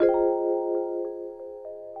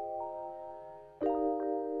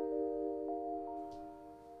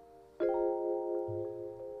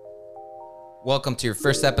Welcome to your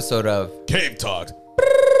first episode of Cave Talks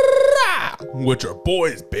with your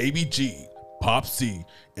boys Baby G, Pop C,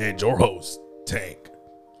 and your host Tank.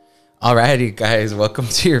 Alrighty, guys. Welcome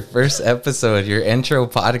to your first episode, your intro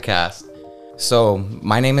podcast. So,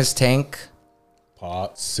 my name is Tank.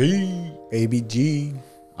 Pop C, Baby G.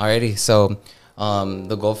 Alrighty, so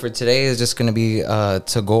the goal for today is just going to be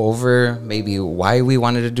to go over maybe why we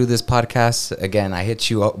wanted to do this podcast. Again, I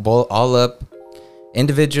hit you all up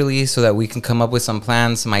individually so that we can come up with some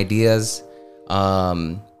plans, some ideas,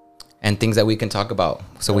 and things that we can talk about.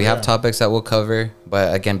 So we have topics that we'll cover.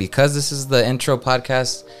 But again, because this is the intro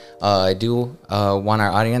podcast, I do want our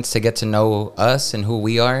audience to get to know us and who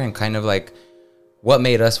we are and kind of like what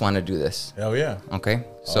made us want to do this. Hell yeah. Okay.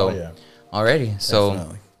 So, alrighty.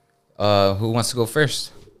 So, who wants to go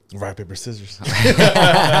first? Rock, paper, scissors.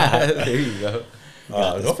 There you go.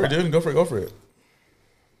 Go for it, dude. Go for it.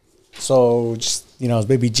 So, just, it's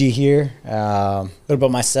Baby G here. A little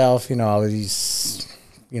about myself, I was,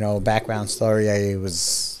 background story.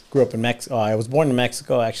 Grew up in Mexico. I was born in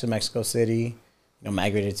Mexico, actually Mexico City.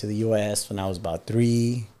 Migrated to the U.S. when I was about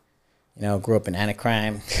 3. Grew up in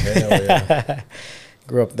Anacrime. Hell yeah.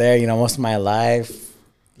 Grew up there, most of my life.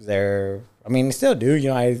 There, I still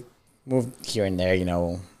do. I moved here and there,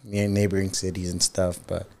 neighboring cities and stuff.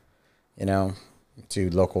 But, to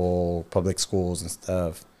local public schools and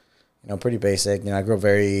stuff. Pretty basic. I grew up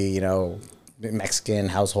very, Mexican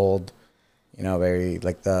household. Very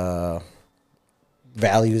like the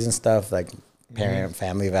values and stuff, like parent,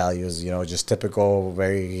 family values. Just typical,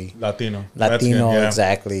 very Latino, Mexican, yeah.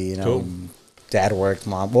 Exactly. Cool. Dad worked,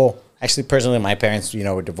 mom. Well, actually, personally, my parents,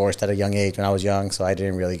 were divorced at a young age when I was young, so I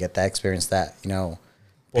didn't really get to experience that.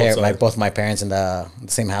 Both my parents in the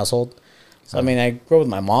same household. So I grew up with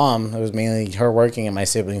my mom. It was mainly her working and my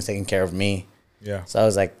siblings taking care of me. Yeah. So I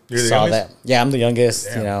was like, You're the saw youngest? that. Yeah, I'm the youngest.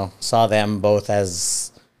 Damn. Saw them both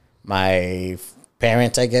as my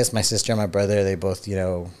parents, I guess. My sister and my brother, they both,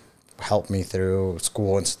 helped me through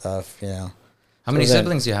school and stuff. How many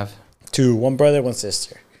siblings do you have? 2, 1 brother, 1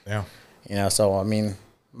 sister. Yeah. So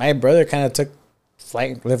my brother kind of took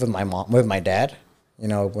flight, lived with my dad.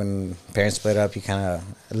 When parents split up, he kind of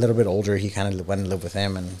a little bit older. He kind of went and lived with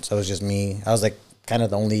him, and so it was just me. I was like kind of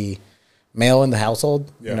the only male in the household.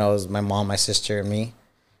 Yeah. It was my mom, my sister, and me.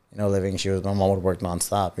 Living. My mom would work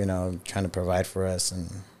nonstop. Trying to provide for us, and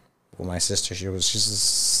my sister, she's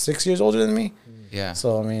 6 years older than me. Yeah.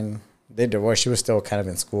 So they divorced. She was still kind of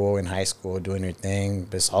in school, in high school, doing her thing,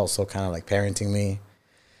 but it's also kind of like parenting me.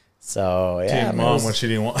 So yeah, Mom when she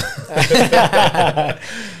didn't want.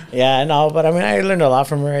 Yeah, no, but I learned a lot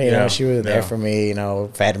from her. Yeah, she was there for me.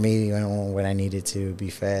 Fed me when I needed to be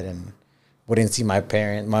fed, and wouldn't see my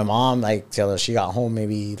mom till she got home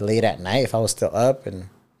maybe late at night if I was still up, and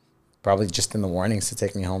probably just in the mornings to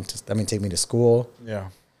take me home take me to school. Yeah.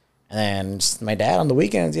 And just my dad on the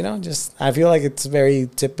weekends. I feel like it's very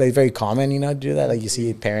common. To do that. Like you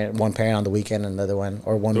see one parent on the weekend, another one,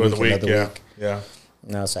 or one week, another week. Yeah.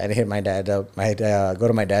 So I'd hit my dad up. I'd go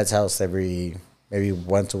to my dad's house maybe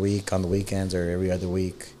once a week on the weekends or every other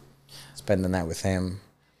week, spend the night with him.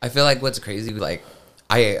 I feel like what's crazy, like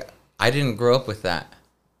I didn't grow up with that,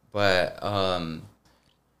 but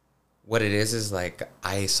what it is like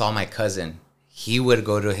I saw my cousin. He would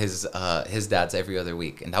go to his dad's every other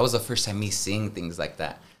week, and that was the first time me seeing things like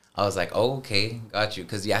that. I was like, oh, okay, got you,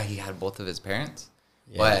 because he had both of his parents,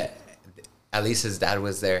 but at least his dad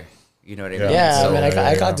was there. You know what I mean? Yeah, So,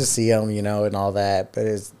 I got to see him, and all that. But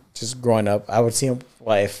it's just growing up, I would see him.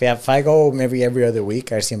 Well, if I go maybe every other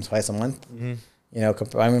week, I see him twice a month.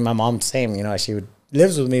 Mm-hmm. My mom's same. She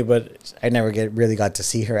lives with me, but I never really got to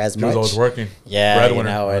see her as much. She was always working. Yeah,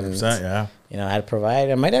 breadwinner, and 100%, yeah. I had to provide,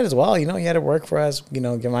 and my dad as well. He had to work for us.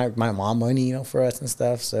 Give my mom money, for us and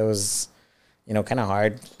stuff. So it was, kind of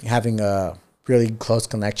hard having a really close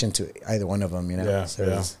connection to either one of them. Yeah,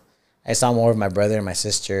 so I saw more of my brother and my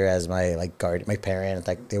sister as my guard, my parent.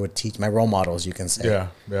 Like they would teach my role models, you can say.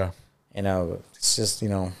 Yeah. It's just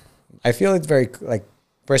I feel it's very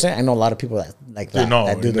personally. I know a lot of people that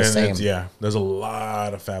that do the same. Yeah, there's a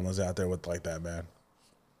lot of families out there with like that, man.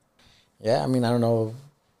 Yeah, I don't know,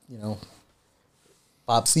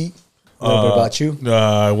 Pop C. A little bit about you.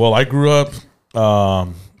 Well, I grew up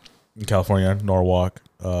in California, Norwalk,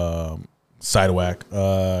 Sidewalk.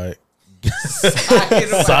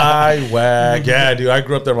 Sidewalk. Yeah, dude, I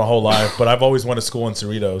grew up there my whole life, but I've always went to school in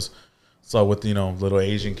Cerritos. So with, little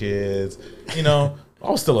Asian kids, I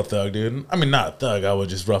was still a thug, dude. Not a thug. I was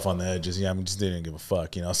just rough on the edges. Yeah, just didn't give a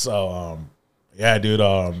fuck, So, yeah, dude,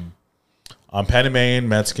 I'm Panamanian,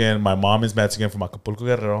 Mexican. My mom is Mexican from Acapulco,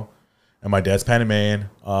 Guerrero. and my dad's Panamanian.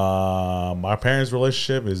 My parents'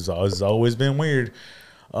 relationship has always been weird.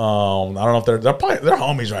 I don't know if they're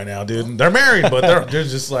homies right now, dude. They're married, but they're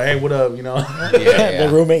just like, hey, what up, you know? They're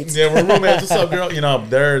roommates. Yeah, we're roommates. What's up, girl? You know,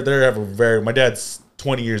 my dad's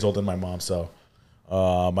 20 years older than my mom, so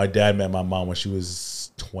my dad met my mom when she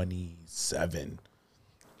was 27,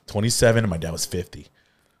 and my dad was 50.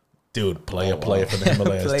 Dude, play for the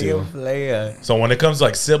Himalayas, dude. So when it comes to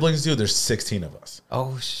like siblings, dude, there's 16 of us.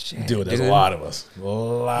 Oh shit, Dude, there's a lot of us.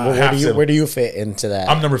 Where do you fit into that?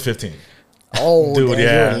 I'm number 15. Oh, dude,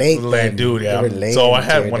 yeah. You were late, dude, yeah. Late so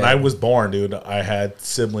when I was born, dude, I had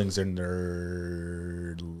siblings in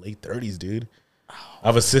their late 30s, dude. I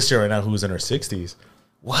have a sister right now who's in her 60s.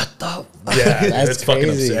 What the? Yeah, That's it's fucking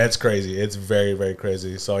crazy. It's crazy. It's very, very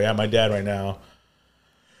crazy. So yeah, my dad right now,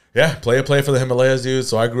 yeah, play for the Himalayas, dude.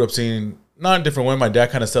 So I grew up seeing not a different way. My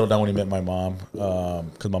dad kind of settled down when he met my mom,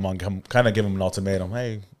 because my mom kind of gave him an ultimatum.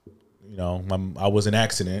 Hey, you know, I was an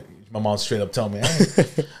accident. My mom straight up told me, hey,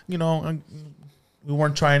 you know, we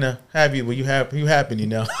weren't trying to have you, but you happened, you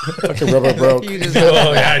know. Fucking rubber broke. You just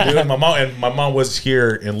Oh yeah, dude. My mom was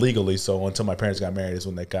here illegally, so until my parents got married is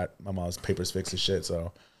when they got my mom's papers fixed and shit.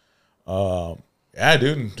 So, yeah,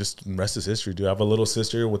 dude. And just the rest is history, dude. I have a little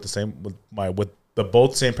sister with the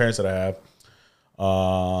both same parents that I have.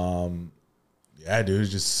 Yeah, dude.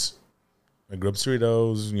 Just I grew up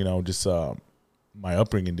Cerritos, you know. Just my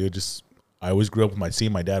upbringing, dude. Just I always grew up with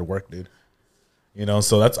seeing my dad work, dude. You know,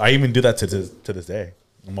 so I even do that to this day.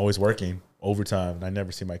 I'm always working overtime, and I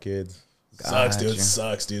never see my kids. Sucks, dude. It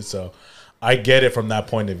sucks, dude. So I get it from that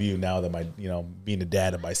point of view now that being a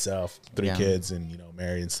dad of myself, 3 kids, and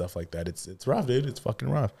married and stuff like that. It's rough, dude. It's fucking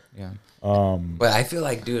rough. Yeah. But I feel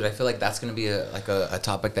like, dude, that's gonna be a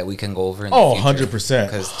topic that we can go over in the future. 100%.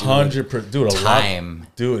 100%. Dude, time.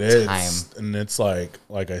 Dude, it's like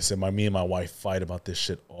I said, me and my wife fight about this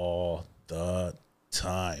shit all the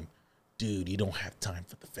time. Dude, you don't have time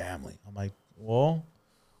for the family. I'm like, well,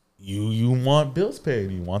 you want bills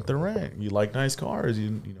paid, you want the rent, you like nice cars,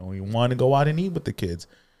 you want to go out and eat with the kids,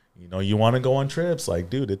 you want to go on trips.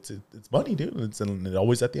 Like, dude, it's money, dude. And it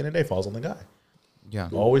always at the end of the day falls on the guy. Yeah,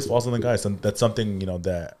 it always falls on the guy. So that's something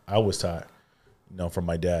that I was taught, from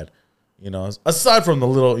my dad. Aside from the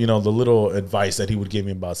little advice that he would give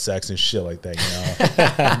me about sex and shit like that,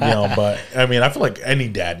 But I mean, I feel like any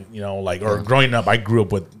dad, or growing up, I grew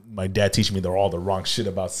up with my dad teaching me all the wrong shit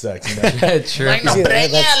about sex. True. I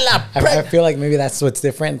feel like maybe that's what's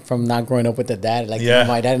different from not growing up with the dad, like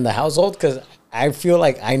my dad in the household, because I feel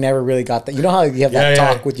like I never really got that. You know how you have that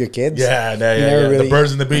talk with your kids? Yeah. Really, the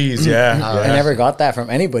birds and the bees. I never got that from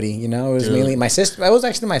anybody. It was mainly my sister. It was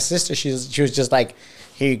actually my sister. She was just like,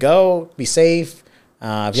 here you go, be safe.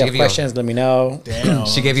 If you have questions, let me know. Damn.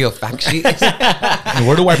 She gave you a fact sheet.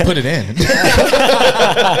 Where do I put it in?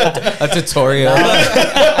 A tutorial.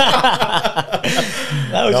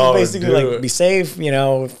 That was just basically like, be safe.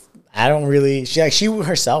 I don't really. She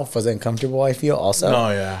herself was uncomfortable, I feel also. Oh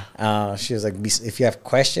yeah. She was like, if you have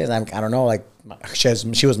questions, I don't know. Like she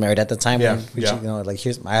was married at the time. Yeah.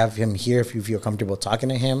 I have him here if you feel comfortable talking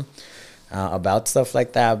to him about stuff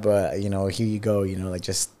like that. But here you go. Like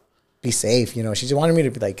just be safe. She just wanted me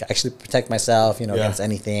to like actually protect myself. Against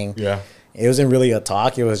anything. Yeah. It wasn't really a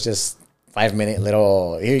talk. It was just 5-minute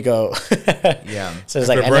little, here you go. Yeah. So it's if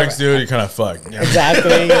like, it breaks, dude, you're kind of fucked. Yeah.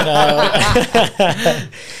 Exactly.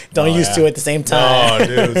 Don't use two at the same time. No,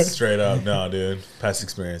 dude, straight up. No, dude. Past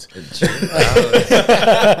experience.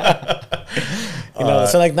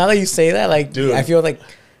 So like now that you say that, like, dude, I feel like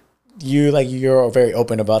you're very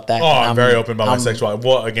open about that. Oh, I'm very open about my sexuality.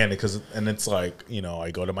 Well, again, it's like,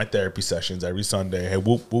 I go to my therapy sessions every Sunday. Hey,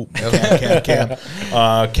 whoop, whoop. Cam.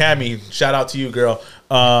 Cammy, shout out to you, girl.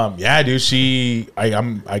 Yeah, dude,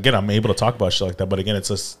 I'm able to talk about shit like that. But again, it's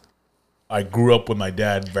just, I grew up with my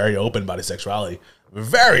dad very open about his sexuality.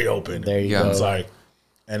 Very open. There you go. It's like,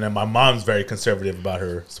 and then my mom's very conservative about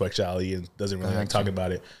her sexuality and doesn't really like talking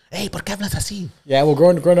about it. Hey, ¿por qué hablas así? Yeah, well,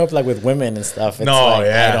 growing up like with women and stuff. It's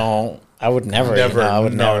I would never. I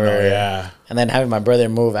would never. Yeah. And then having my brother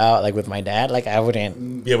move out like with my dad, like I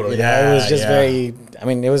wouldn't be able to. It was just very. I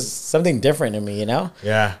mean, it was something different to me,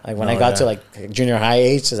 Yeah. Like when I got to like junior high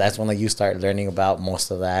age, that's when like you start learning about most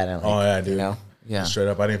of that. And like, dude. Yeah. Straight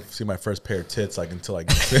up, I didn't see my first pair of tits until I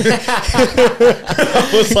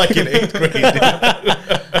was like in 8th grade.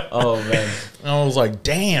 Dude. Oh man. I was like,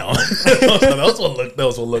 damn. Those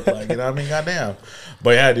will look like, you know what I mean? Goddamn.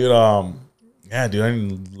 But yeah, dude, I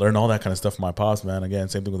didn't learn all that kind of stuff from my pops, man. Again,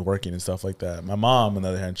 same thing with working and stuff like that. My mom, on the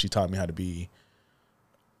other hand, she taught me how to be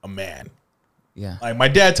a man. Yeah. Like my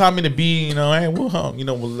dad taught me to be, hey, we'll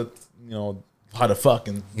how to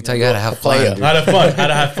fucking He tell you how to have fun, dude. how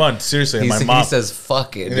to have fun. Seriously, my mom He says,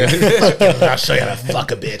 "Fuck it." Dude. I'll show you how to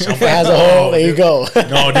fuck a bitch. I'm It has a hole. There you go.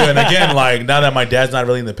 no, dude. And again, like now that my dad's not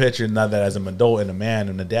really in the picture, now that as an adult and a man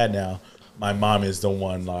and a dad now, my mom is the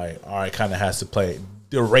one like, all right, kind of has to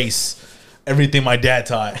erase everything my dad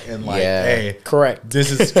taught and like, Yeah. hey, Correct. this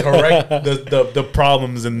is correct. the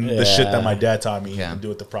problems and the shit that my dad taught me Yeah. and do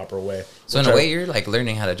it the proper way. So in a way, you're like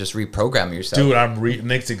learning how to just reprogram yourself. Dude,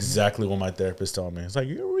 Nick's exactly what my therapist told me. It's like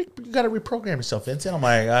you got to reprogram yourself, Vincent. I'm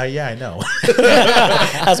like, yeah, I know.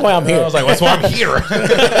 That's why I'm I here. was like, that's why I'm here.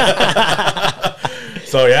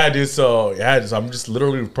 So yeah, dude. So I'm just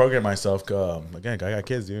literally reprogramming myself. Again, I got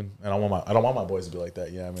kids, dude, and I don't want my boys to be like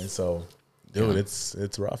that. Yeah, I mean, so dude,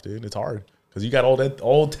 it's rough, dude. It's hard because you got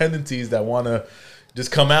old tendencies that want to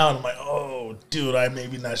just come out. And I'm like, oh, dude, I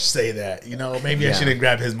maybe not say that. You know, maybe I shouldn't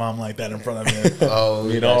grab his mom like that in front of him. Oh,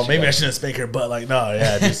 you know, maybe I shouldn't spank her butt. Like, no,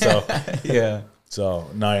 yeah, dude. So yeah. so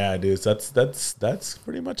no, yeah, dude. So that's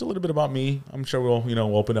pretty much a little bit about me. I'm sure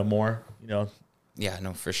we'll open up more. You know. Yeah,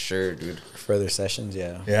 no, for sure, dude. Further sessions,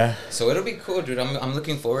 yeah. Yeah. So it'll be cool, dude. I'm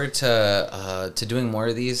looking forward to doing more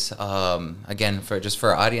of these. Again, for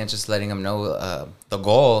our audience, just letting them know the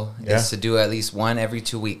goal is to do at least one every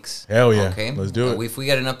 2 weeks. Hell yeah. Okay, Let's do it. If we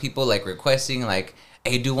get enough people like requesting, like,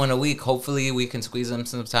 hey, do one a week. Hopefully, we can squeeze them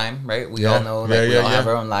some time, right? We all know, like, we all have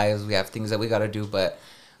our own lives. We have things that we gotta do, but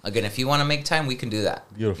again, if you want to make time, we can do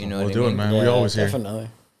that. Beautiful. You know we'll what do I mean? it, man. We always here. Definitely.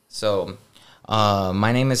 So,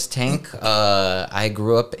 my name is Tank. I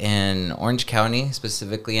grew up in Orange County,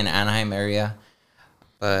 specifically in Anaheim area,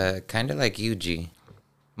 but kind of like you, G.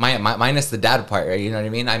 Minus the dad part, right? You know what I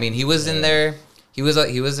mean? I mean, he was in there. He was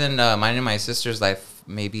in mine and my sister's life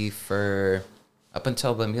maybe for up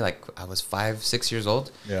until maybe like I was 5-6 years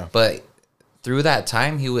old. Yeah. But through that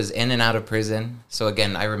time, he was in and out of prison. So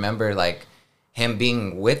again, I remember like him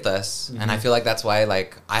being with us, and I feel like that's why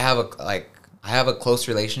like I have a close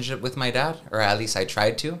relationship with my dad, or at least I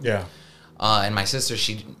tried to. Yeah. And my sister,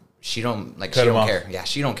 she don't like, Cut she him don't off. care. Yeah,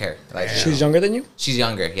 she don't care. Like, She's younger than you? she's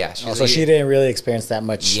younger. Yeah. She's So she didn't really experience that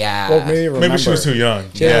much. Yeah. Well, maybe Maybe she was too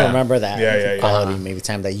young. She didn't remember that Yeah. quality, maybe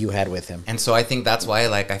time that you had with him. And so I think that's why,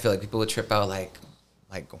 like, I feel like people would trip out, like,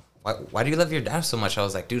 why do you love your dad so much? I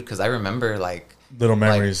was like, dude, because I remember, like, Little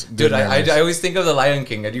memories. like, good dude, memories. I always think of the Lion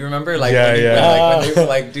King. Do you remember? Like, Yeah, when they were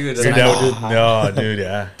like, dude, Your and dad I, would no, dude,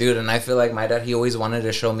 yeah. dude, and I feel like my dad, he always wanted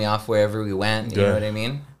to show me off wherever we went. You know Good. what I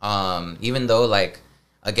mean? Even though, like,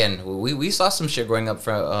 again, we saw some shit growing up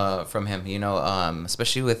from him. You know,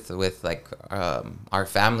 especially with like our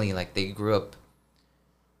family. Like, they grew up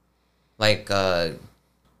like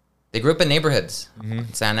they grew up in neighborhoods,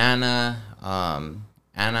 Santa Ana,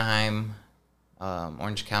 Anaheim,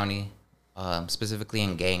 Orange County, specifically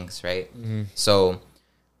in gangs, right? So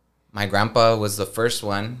my grandpa was the first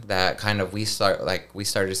one that kind of we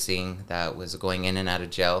started seeing that was going in and out of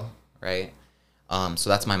jail, right? So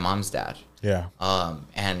that's my mom's dad. Yeah.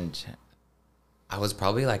 And I was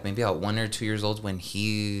probably like maybe about 1 or 2 years old when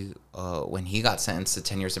he got sentenced to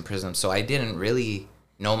 10 years in prison. So I didn't really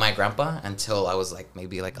know my grandpa until I was like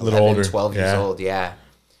maybe like 11, older. 12 years old. Yeah.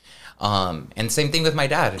 And same thing with my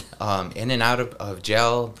dad, in and out of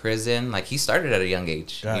jail, prison. Like, he started at a young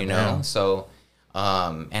age, God you know? damn. So,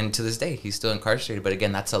 and to this day, he's still incarcerated. But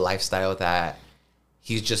again, that's a lifestyle that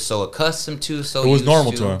he's just so accustomed to. So It was used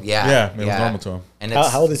normal to him. Yeah. Yeah, it was normal to him. And it's,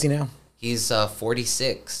 How old is he now? he's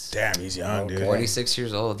 46. Damn, he's young, dude. 46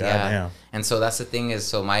 years old. God yeah. damn. And so that's the thing is,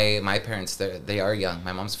 so my parents, they are young.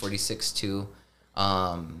 My mom's 46 too.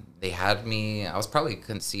 They had me, I was probably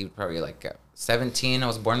conceived probably like 17. I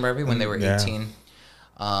was born probably when they were 18.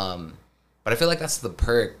 But I feel like that's the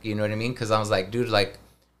perk, you know what I mean? Because I was like, dude, like,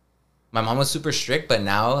 my mom was super strict, but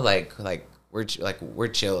now like we're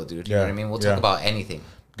chill, dude. You know what I mean? We'll talk about anything.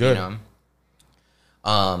 Good. You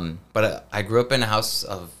know? But I grew up in a house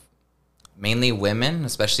of mainly women,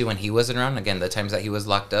 especially when he wasn't around. Again, the times that he was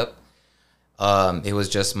locked up, it was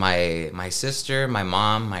just my sister, my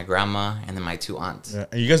mom, my grandma, and then my 2 aunts. Yeah.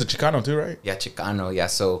 And you guys are Chicano too, right? Yeah, Chicano. Yeah,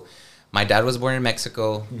 so my dad was born in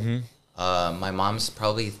Mexico. My mom's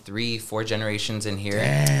probably 3-4 generations in here.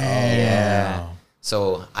 Damn. Yeah.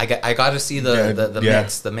 So I got to see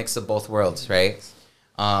the mix of both worlds, right?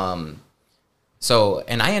 So,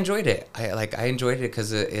 and I enjoyed it. I enjoyed it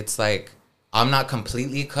because it's like I'm not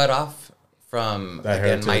completely cut off from That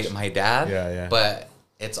again heritage. my dad. Yeah. But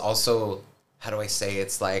it's also, how do I say?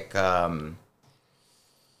 It's like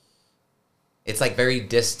very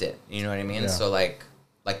distant. You know what I mean? Yeah. So like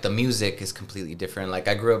the music is completely different. Like,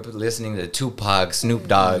 I grew up listening to Tupac, Snoop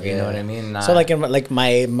Dogg. You know what I mean? So like in like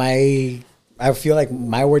my I feel like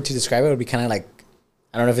my word to describe it would be kind of like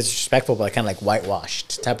I don't know if it's respectful, but kind of like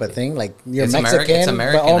whitewashed type of thing. Like you're It's Mexican, it's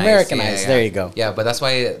but all Americanized. Yeah. There you go. Yeah, but that's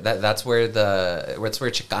why that's where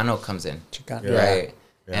Chicano comes in. Chicano. Right.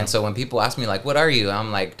 Yeah. And so when people ask me like, "What are you?"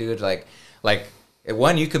 I'm like, dude, like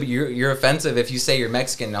one, you could be you're offensive if you say you're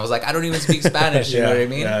Mexican. I was like, I don't even speak Spanish. You know what I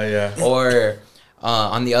mean? Yeah, yeah. Or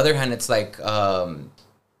on the other hand, it's like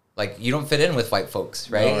you don't fit in with white folks,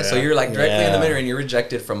 right? Oh, yeah. So you're like directly in the Yeah. middle, and you're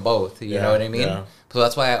rejected from both. You Yeah, know what I mean? yeah. So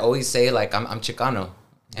that's why I always say like I'm Chicano,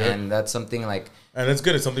 Good. and that's something like. And it's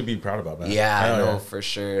good. It's something to be proud about, man. Yeah, Hell I know yeah. for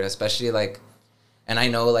sure. Especially like, and I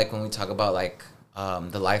know like when we talk about like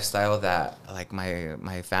the lifestyle that like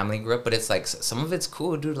my family grew up, but it's like some of it's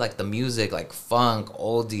cool, dude. Like the music, like funk,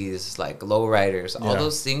 oldies, like lowriders, all Yeah.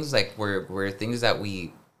 those things like were things that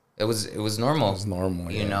it was normal. It was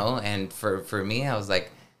normal, you yeah. know. And for me, I was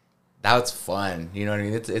like, that's fun. You know what I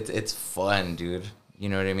mean? It's fun, dude. You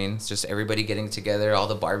know what I mean? It's just everybody getting together, all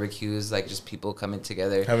the barbecues, like just people coming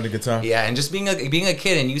together. Having a good time. Yeah, and just being a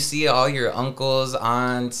kid, and you see all your uncles,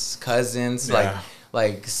 aunts, cousins, Yeah.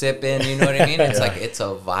 like sipping. You know what I mean? It's Yeah. like it's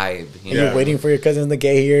a vibe. You Yeah. know? You're waiting for your cousins to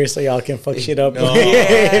get here so y'all can fuck shit up. No,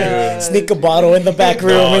 dude. Sneak a bottle in the back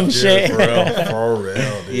room No, and dude, shit. For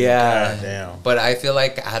real, dude. Yeah. God damn. But I feel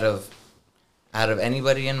like out of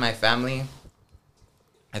anybody in my family,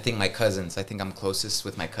 I think my cousins. I think I'm closest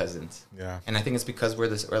with my cousins. Yeah. And I think it's because we're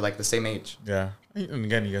like the same age. Yeah. And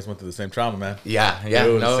again, you guys went through the same trauma, man. Yeah.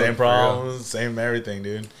 Dude, No, same for real. problems, same everything,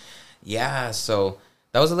 dude. Yeah, so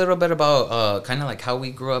that was a little bit about kind of like how we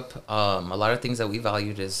grew up. A lot of things that we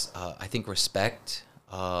valued is, I think, respect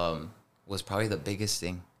was probably the biggest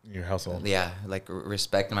thing. In your household. Yeah, like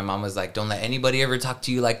respect. And my mom was like, "Don't let anybody ever talk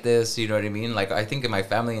to you like this." You know what I mean? Like I think in my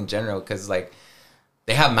family in general, because like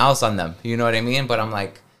they have mouths on them. You know what I mean? But I'm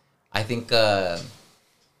like, I think,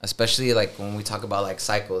 especially like when we talk about like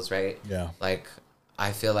cycles, right? Yeah. Like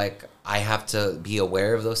I feel like I have to be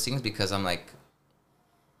aware of those things because I'm like,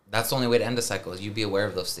 that's the only way to end a cycle is you be aware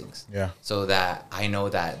of those things. Yeah. So that I know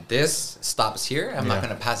that this stops here. I'm not Yeah.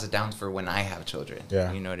 going to pass it down for when I have children.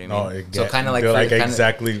 Yeah. You know what I mean? No, So kind of like, they're kinda-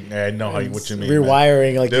 exactly. I know what you mean. man.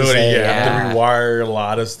 Rewiring, like Dude, you say. you have Yeah. to rewire a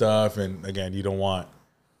lot of stuff, and again, you don't want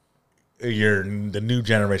the new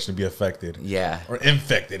generation to be affected. Yeah. Or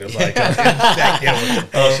infected. It was like infected with the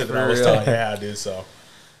bullshit that I was for real. telling. Yeah, dude. So,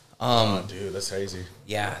 dude, that's crazy.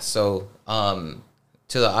 Yeah. So,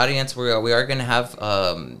 to the audience, we are going to have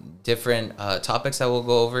different topics that we'll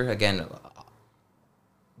go over. Again,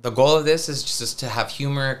 the goal of this is just to have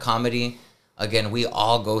humor, comedy. Again, we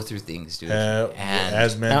all go through things, dude. And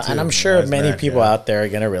As men, Now, too. and I'm sure As many men, people yeah. out there are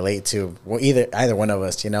gonna relate to either one of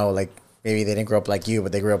us. You know, like maybe they didn't grow up like you,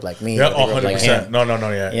 but they grew up like me. Yeah, or they grew up like 100%. him. No,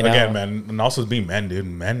 yeah. You know? Again, man, and also being men, dude.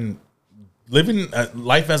 Men living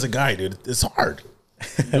life as a guy, dude, it's hard.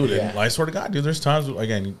 Dude, and I swear to God, dude, there's times,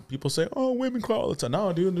 again, people say, oh, women cry all the time.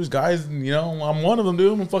 No, dude, there's guys, you know, I'm one of them,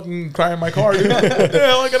 dude. I'm fucking crying in my car, dude. What the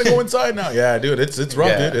hell? I gotta go inside now. Yeah, dude, it's rough,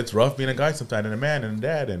 Yeah. dude. It's rough being a guy sometimes, and a man, and a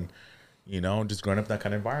dad, and, you know, just growing up in that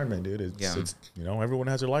kind of environment, dude. It's you know, everyone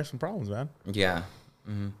has their lives and problems, man. yeah.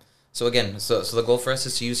 So again, so the goal for us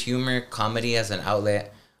is to use humor, comedy as an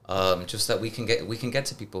outlet, just that we can get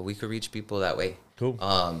to people. We could reach people that way. Cool.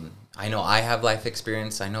 I know I have life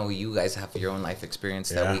experience. I know you guys have your own life experience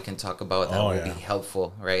that Yeah. we can talk about that Oh, will yeah. be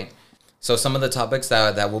helpful, right? So some of the topics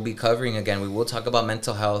that we'll be covering, again, we will talk about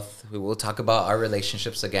mental health. We will talk about our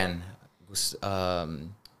relationships again.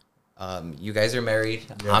 You guys are married.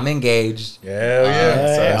 Yeah. I'm engaged. Yeah,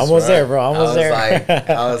 Hey, That's almost right. there, bro. Almost there.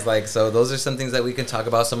 I was like, so those are some things that we can talk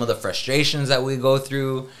about. Some of the frustrations that we go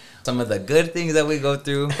through, some of the good things that we go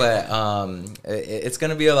through. But it's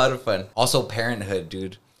gonna be a lot of fun. Also, parenthood,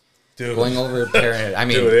 dude. Dude. Going over parenthood. I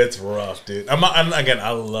mean, Dude, it's rough, dude. Again, I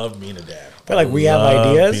love being a dad. I feel like we have Love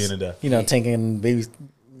ideas, being a dad. you know, taking babies,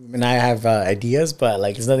 and I have ideas, but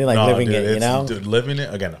like it's nothing like No, living dude, it, you it's- know. Dude, living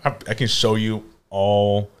it again. I can show you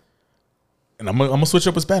all, and I'm gonna switch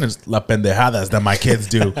up with Spanish. La pendejadas that my kids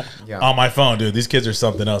do Yeah. on my phone, dude. These kids are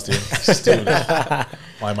something else, dude. Dude,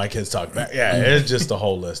 why my kids talk back? Yeah, it's just a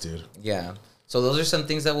whole list, dude. yeah. So those are some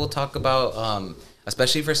things that we'll talk about.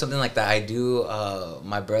 Especially for something like that. I do.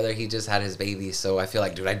 My brother, he just had his baby, so I feel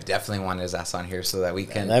like, dude, I definitely want his ass on here so that we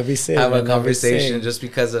can That'd be sick, have a man. That'd be conversation sick. just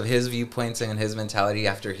because of his viewpoints and his mentality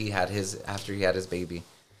after he had his baby.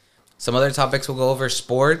 Some other topics we'll go over: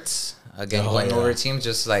 sports. Again, Oh, going yeah. over teams,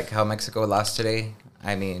 just like how Mexico lost today.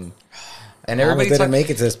 I mean, and I almost everybody didn't talk- make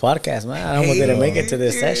it to this podcast, man. I almost didn't make it to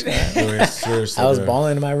this Hey, session. Man. Dude, seriously, I was dude.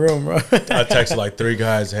 balling in my room, bro. I texted like 3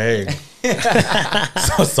 guys. Hey,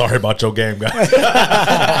 so sorry about your game, guys.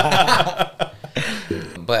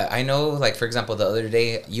 But I know, like for example, the other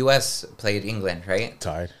day, U.S. played England, right?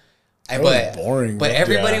 Tied. It was boring, But bro.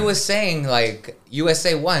 everybody Yeah. was saying like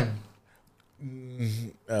USA won.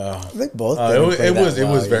 They both. It didn't was play it that was it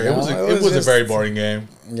well, was very you it was know? it was a just- very boring game.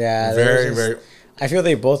 Yeah, they were Very just- very. I feel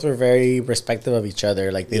they both were very respectful of each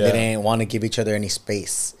other. Like they Yeah. didn't want to give each other any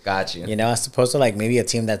space. Got you. You know, as opposed to like maybe a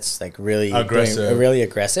team that's like really Aggressive. really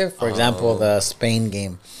aggressive. For example, the Spain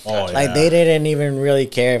game. Oh, Like yeah. they didn't even really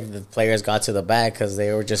care if the players got to the back because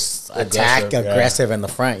they were just aggressive in the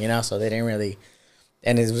front. You know, so they didn't really.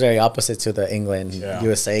 And it was very opposite to the England Yeah.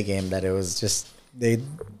 USA game that it was just they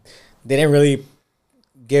didn't really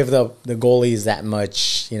give the goalies that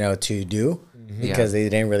much, you know, to do because they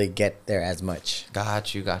didn't really get there as much.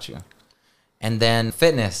 Got you. And then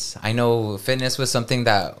fitness. I know fitness was something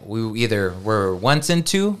that we either were once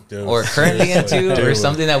into Dude. or currently into or Dude.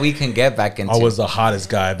 something that we can get back into. I was the hottest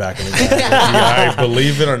guy back in the day. I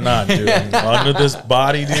believe it or not, dude. Under this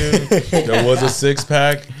body, dude, there was a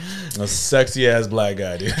 6-pack. A sexy ass black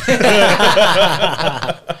guy, dude.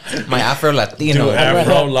 my Afro Latino. Dude,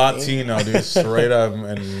 Afro Latino, dude. Straight up.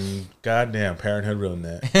 And goddamn, parenthood ruined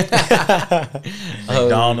that.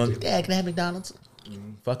 McDonald's. Yeah, can I have McDonald's?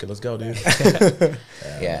 Fuck it, let's go, dude.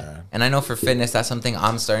 Yeah. And I know for fitness, that's something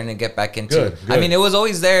I'm starting to get back into. Good, I good. mean, it was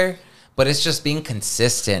always there, but it's just being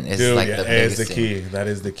consistent is Dude, like yeah, the is biggest the thing. key. That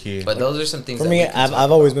is the key. But those are some things For that me, we can I've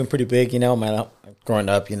talk always been pretty big, you know, my growing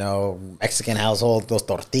up, you know, Mexican household, those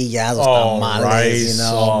tortillas, those tamales, rice. you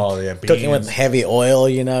know, Oh, yeah, cooking with beans. heavy oil,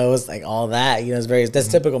 you know, it was like all that, you know, that's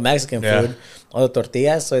typical Mexican Yeah. food, all the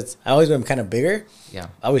tortillas. So I always been kind of bigger. Yeah.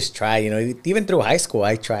 I always try, you know, even through high school,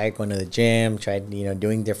 I tried going to the gym, tried, you know,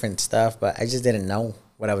 doing different stuff, but I just didn't know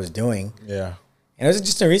what I was doing. Yeah. And it was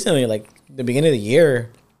just recently, like the beginning of the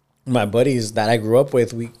year, my buddies that I grew up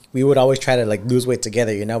with, we would always try to like lose weight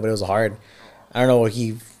together, you know, but it was hard. I don't know,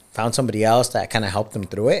 he found somebody else that kind of helped him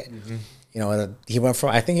through it. You know, he went from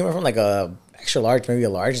like a extra large, maybe a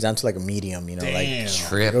large, down to like a medium, you know, Damn. like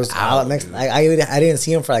Trip it was out. out next. I didn't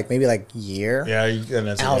see him for like maybe like a year. Yeah. And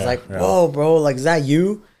that's, And I was yeah, like, yeah. whoa, bro, like, is that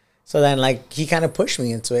you? So then, like, he kind of pushed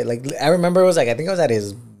me into it. Like, I remember it was like, I think it was at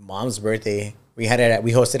his mom's birthday. We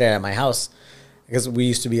hosted it at my house because we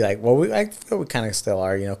used to be like, well, I feel we kind of still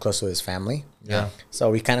are, you know, close to his family. Yeah. So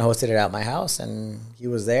we kind of hosted it at my house, and he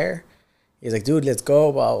was there. He's like, dude, let's go.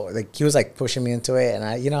 Well, like, he was like pushing me into it, and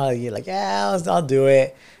I, you know, you're like, yeah, I'll do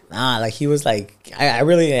it. Nah, like, he was like,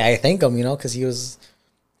 I thank him, you know, because he was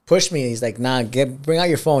pushed me. He's like, nah, bring out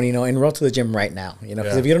your phone, you know, enroll to the gym right now, you know,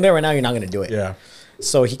 because Yeah. if you don't do it right now, you're not gonna do it. Yeah.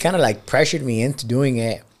 So he kind of like pressured me into doing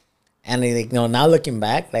it, and like, you know, now looking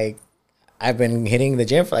back, like, I've been hitting the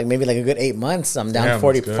gym for like maybe like a good 8 months. I'm down Damn,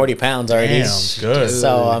 40 that's good. pounds already. Damn, good.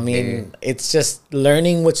 So I mean, it's just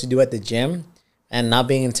learning what to do at the gym and not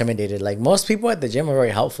being intimidated. Like most people at the gym are very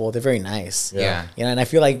helpful. They're very nice. Yeah. You know, and I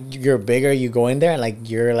feel like you're bigger, you go in there and like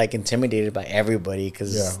you're like intimidated by everybody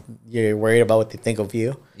because Yeah. you're worried about what they think of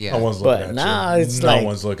you. Yeah. No one's But looking at nah, you. it's no like-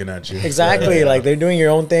 one's looking at you. Exactly. Yeah. Like they're doing your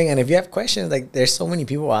own thing. And if you have questions, like there's so many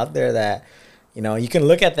people out there that, you know, you can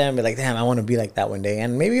look at them and be like, damn, I want to be like that one day.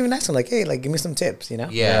 And maybe even ask them like, hey, like give me some tips, you know?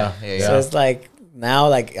 Yeah. Yeah. So Yeah. it's like now,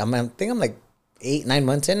 like I think I'm like 8-9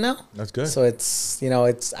 months in now. That's good. So it's, you know,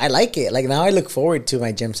 I like it. Like now I look forward to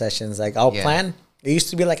my gym sessions. Like I'll Yeah. plan. It used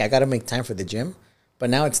to be like I gotta make time for the gym, but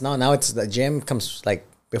now it's not. Now it's the gym comes like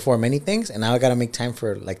before many things, and now I gotta make time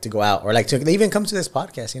for like to go out or like to even come to this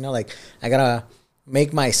podcast. You know, like I gotta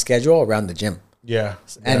make my schedule around the gym Yeah.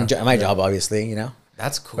 and yeah. my job, obviously. You know.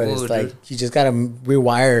 That's cool. But it's dude. like you just gotta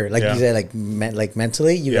rewire, like Yeah. you said, like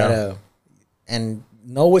mentally, you Yeah. gotta and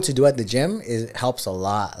know what to do at the gym helps a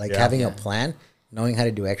lot. Like Yeah. having a plan, knowing how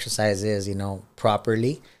to do exercises, you know,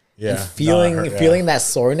 properly. Yeah. And feeling No, I heard- yeah. feeling that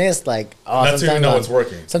soreness, like That's how you sometimes know on- it's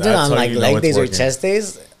working. Sometimes That's on how like you know leg it's days or working. chest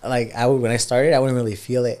days, like when I started, I wouldn't really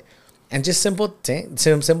feel it. And just some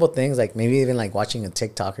simple things like maybe even like watching a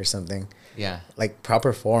TikTok or something. yeah. Like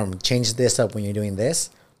proper form. Change this up when you're doing this.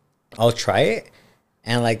 I'll try it.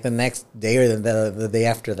 And like the next day or the day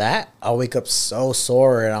after that, I'll wake up so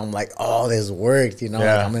sore and I'm like, oh, this worked, you know,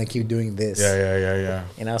 Yeah. like I'm gonna keep doing this. Yeah.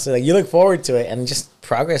 You know, so like you look forward to it and just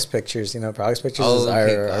progress pictures, you know, progress pictures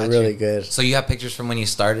are got really you. good. So you have pictures from when you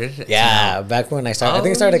started? to Yeah, now? back when I started, I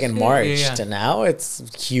think I started like in shit, March yeah. to now. It's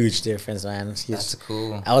a huge difference, man. It's huge. That's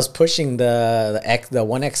cool. I was pushing the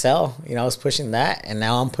 1XL, you know, I was pushing that, and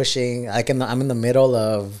now I'm pushing like I'm in the middle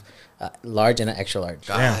of large and an extra large.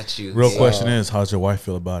 Got you. Real dude. question is, how's your wife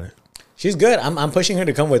feel about it? She's good. I'm pushing her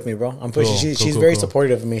to come with me, bro. I'm pushing. Cool, She's cool, very cool.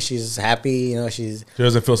 supportive of me. She's happy, you know. She's She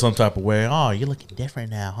doesn't feel some type of way. Oh, you're looking different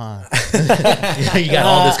now, huh? You got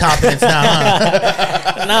all this confidence now,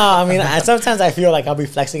 huh? no. I mean, sometimes I feel like I'll be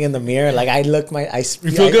flexing in the mirror. Like I look You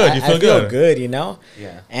feel good. You feel good. you know.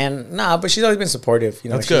 Yeah. And but she's always been supportive. You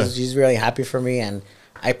know, That's good. she's really happy for me, and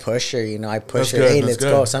I push her, you know, I push That's her. good, Hey, that's let's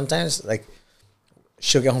good. go. Sometimes like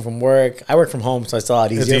she'll get home from work. I work from home, so it's a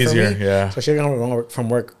lot easier, for me. yeah. So she'll get home from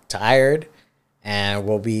work tired, and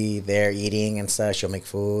we'll be there eating and stuff. She'll make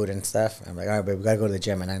food and stuff. I'm like, all right, babe, we gotta go to the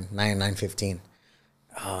gym at 9:15.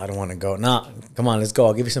 Oh, I don't want to go. No, come on, let's go.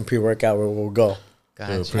 I'll give you some pre-workout. We'll go.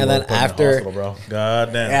 Gotcha. And then Pre-work put me in the after- hospital, bro.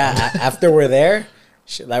 God damn. Yeah, after we're there,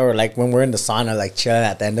 like when we're in the sauna, like chilling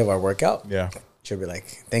at the end of our workout. Yeah. She'll be like,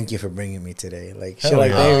 "Thank you for bringing me today." Like Hell she'll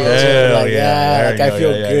like, yeah. baby, she'll be Hell like, yeah. yeah, There like you I go.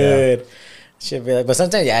 feel Yeah, yeah, good. She'll be like, but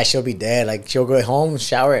sometimes, yeah, she'll be dead. Like she'll go home,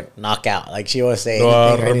 shower, knock out. Like she won't say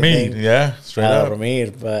anything or anything. Yeah, straight up.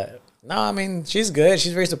 Ramid, but no, I mean she's good.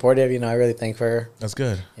 She's very supportive. You know, I really thank her. That's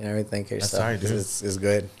good. You know, I really thank her. That's So tight, dude. it's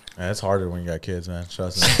good. Man, it's harder when you got kids, man.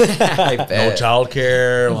 Trust me. I No bet.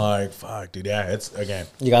 childcare, like fuck, dude. Yeah, it's again,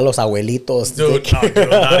 You got los abuelitos. dude. No, dude,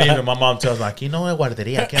 not even. My mom tells me like, you know what,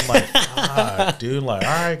 guarderia. I can't like, fuck, dude. Like, all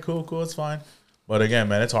right, cool, it's fine. But again,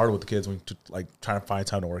 man, it's hard with the kids when you like trying to find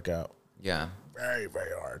time to work out. Yeah. Very,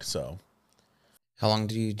 very hard. So How long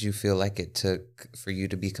did you feel like it took for you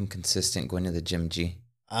to become consistent going to the gym, G?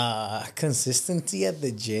 Consistency at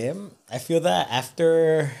the gym. I feel that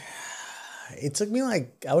after it took me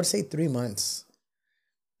like I would say 3 months.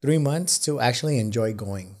 3 months to actually enjoy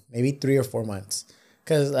going. Maybe 3 or 4 months.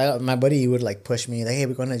 Cause my buddy would like push me like, "Hey,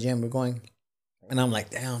 we're going to the gym. We're going." And I'm like,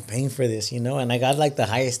 "Damn, I'm paying for this, you know." And I got like the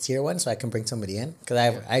highest tier one, so I can bring somebody in. Cause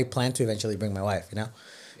I plan to eventually bring my wife, you know.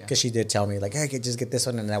 Cause she did tell me like, "Hey, just get this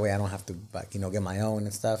one, and that way I don't have to like, you know, get my own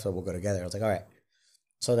and stuff. So we'll go together." I was like, "All right."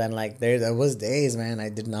 So then like there was days, man, I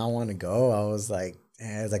did not want to go. I was like,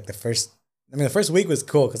 it was like the first week was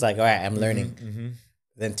cool because like, all right, I'm learning.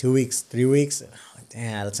 Then 2 weeks, 3 weeks, like,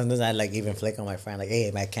 damn. Sometimes I'd like even flick on my friend like,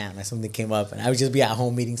 "Hey, I can't." Like something came up, and I would just be at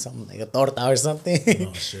home eating something like a torta or something.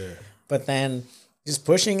 oh shit. But then just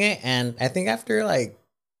pushing it, and I think after like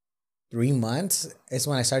 3 months is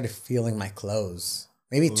when I started feeling my clothes.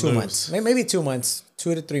 Maybe 2 Loose. months, maybe 2 months,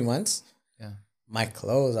 2 to 3 months. Yeah. My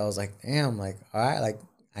clothes, I was like, damn, like, all right, like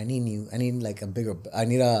I need like a bigger. I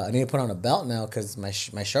need to put on a belt now because my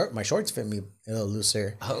shorts fit me a little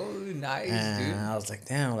looser. Oh, nice, And dude. I was like,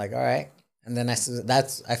 damn, like, all right. And then I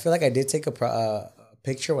feel like I did take a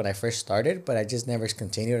picture when I first started, but I just never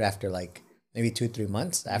continued after like maybe 2-3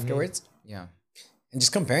 months afterwards. Yeah. And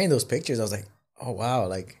just comparing those pictures, I was like, oh wow,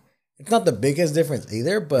 like it's not the biggest difference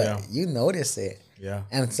either, but Yeah. you notice it. Yeah.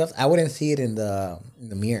 And stuff I wouldn't see it in the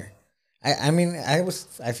mirror. I mean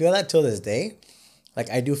I feel that till this day. Like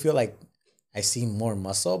I do feel like I see more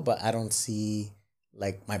muscle, but I don't see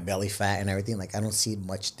like my belly fat and everything. Like I don't see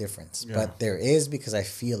much difference. Yeah. But there is because I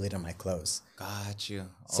feel it in my clothes. Got you.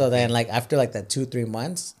 So Okay. then like after like that 2-3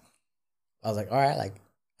 months, I was like, all right, like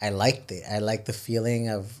I liked it. I like the feeling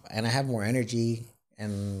of, and I have more energy,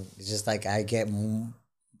 and it's just like I get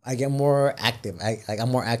more active. I'm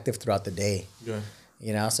more active throughout the day. Good.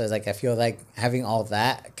 You know, so it's like I feel like having all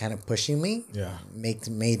that kind of pushing me, Yeah. made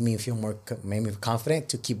me feel made me confident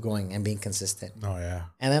to keep going and being consistent. Oh yeah.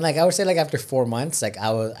 And then like I would say like after 4 months, like I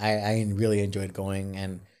really enjoyed going,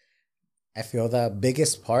 and I feel the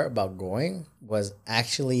biggest part about going was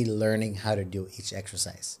actually learning how to do each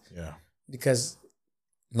exercise, Yeah. because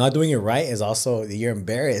not doing it right is also, you're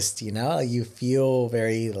embarrassed, you know, you feel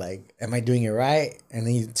very like, am I doing it right? And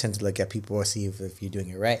then you tend to look at people and see if you're doing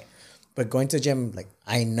it right. But going to the gym, like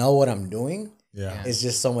I know what I'm doing. Yeah. It's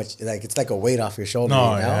just so much, like it's like a weight off your shoulder,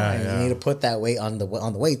 No, you know, yeah, and yeah. you need to put that weight on the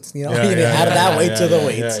weights, you know, Yeah, you need to yeah, add yeah, that yeah, weight to yeah, the yeah,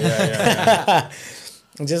 weights. yeah.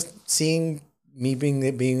 And just seeing me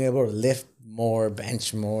being able to lift more,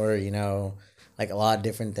 bench more, you know, like a lot of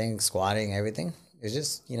different things, squatting, everything. It's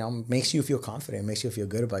just, you know, makes you feel confident, makes you feel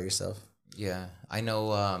good about yourself. Yeah, I know.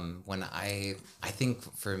 When I think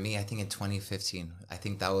for me, I think in 2015, I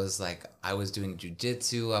think that was like I was doing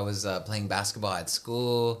jujitsu. I was playing basketball at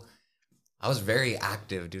school. I was very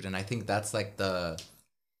active, dude, and I think that's like the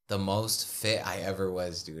most fit I ever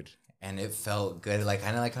was, dude. And it felt good, like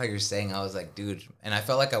kind of like how you're saying. I was like, dude, and I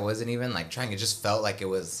felt like I wasn't even like trying. It just felt like it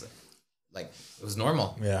was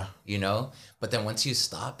normal. Yeah. You know, but then once you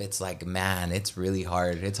stop, it's like, man, it's really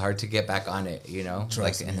hard. It's hard to get back on it, you know,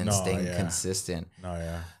 Trust like, and me. then No, staying yeah. consistent. No,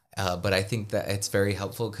 yeah. But I think that it's very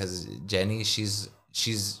helpful because Jenny,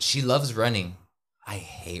 she loves running. I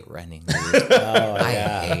hate running, dude. Oh, I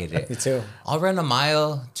yeah. hate it. Me too. I'll run a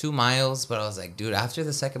mile, 2 miles, but I was like, dude, after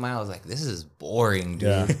the second mile, I was like, this is boring, dude.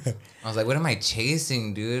 Yeah. I was like, what am I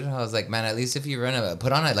chasing, dude? I was like, man, at least if you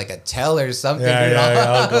put on like a tail or something. Yeah, you know? yeah,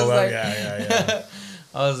 yeah. I'll I go was back. like- Yeah.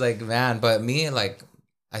 I was like, man, but me, like,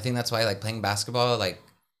 I think that's why I like playing basketball, like,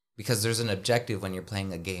 because there's an objective when you're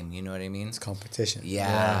playing a game. You know what I mean? It's competition.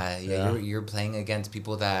 Yeah. Yeah. You're playing against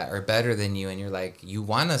people that are better than you, and you're like, you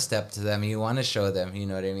want to step to them, you want to show them. You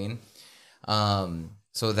know what I mean?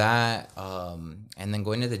 So that, and then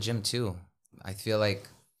going to the gym too. I feel like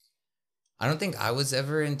I don't think I was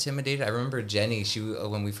ever intimidated. I remember Jenny,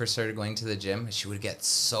 when we first started going to the gym, she would get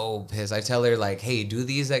so pissed. I tell her like, "Hey, do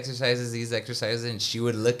these exercises," and she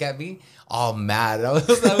would look at me all mad.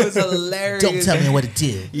 That was hilarious. Don't tell me what to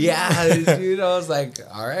do. Yeah, dude. I was like,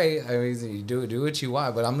 all right. I mean, you do what you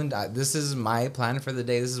want, but this is my plan for the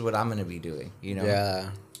day. This is what I'm gonna be doing. You know. Yeah.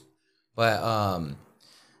 But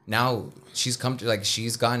now she's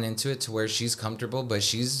she's gotten into it to where she's comfortable, but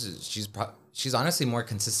she's honestly more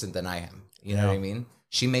consistent than I am. You know what I mean?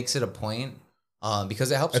 She makes it a point because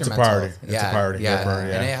it helps her mental health. It's a priority. Yeah, For her,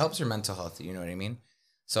 and it helps her mental health. You know what I mean?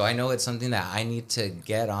 So I know it's something that I need to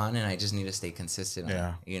get on, and I just need to stay consistent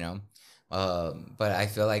on. You know, but I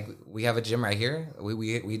feel like we have a gym right here.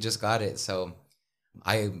 We just got it, so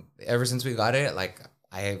ever since we got it, like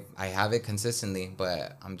I have it consistently,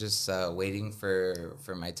 but I'm just waiting for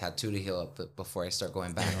my tattoo to heal up before I start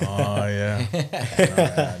going back. Oh yeah. No,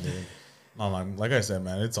 yeah, dude. No, like I said,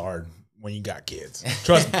 man, it's hard when you got kids.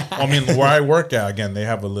 Trust me. I mean, where I work at, again, they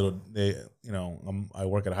have I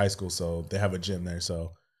work at a high school, so they have a gym there.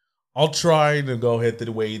 So I'll try to go hit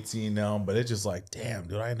the weights, but it's just like, damn,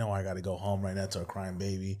 dude, I know I got to go home right now to a crying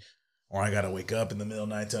baby, or I got to wake up in the middle of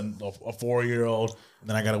the night to a 4-year-old, and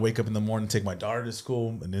then I got to wake up in the morning to take my daughter to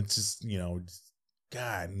school, and it's just,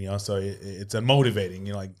 God, so it's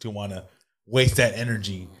unmotivating, like to want to waste that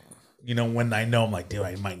energy. When I know I'm like, dude,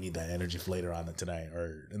 I might need that energy for later on tonight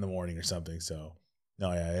or in the morning or something. So,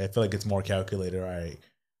 no, yeah, I feel like it's more calculated. All right.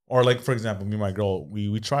 Or like, for example, me and my girl,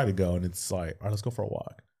 we try to go and it's like, all right, let's go for a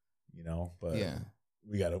walk, but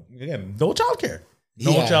we got to, again, no childcare.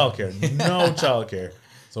 No childcare.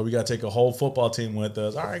 So we got to take a whole football team with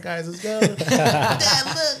us. All right, guys, let's go. Dad,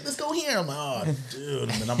 look, let's go here. I'm like, oh, dude.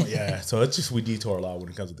 And then so it's just, we detour a lot when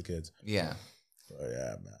it comes to the kids. Yeah. So,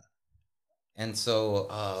 yeah, man. And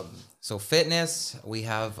so, fitness, we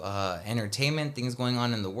have entertainment, things going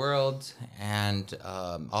on in the world, and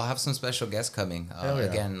I'll have some special guests coming.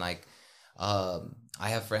 Again, I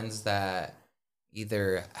have friends that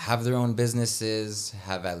either have their own businesses,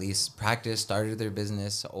 have at least started their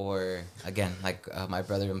business, or again, like my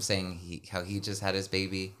brother, I'm saying how he just had his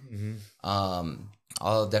baby. Mm-hmm.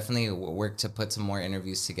 I'll definitely work to put some more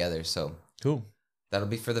interviews together. So cool. That'll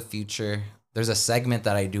be for the future. There's a segment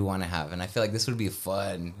that I do want to have, and I feel like this would be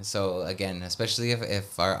fun. So again, especially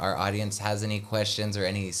if our audience has any questions or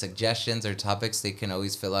any suggestions or topics, they can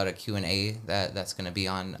always fill out a Q&A that's going to be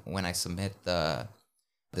on when I submit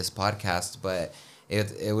this podcast. But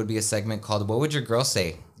it would be a segment called "What Would Your Girl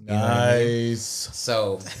Say?" You know what I mean?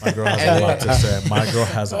 So my girl has a lot to say. My girl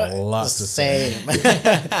has a lot to say.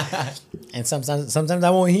 And sometimes I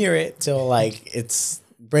won't hear it till like it's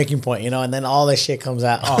breaking point, and then all this shit comes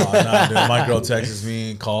out. Oh, nah, dude. My girl texts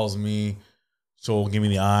me, calls me, she'll give me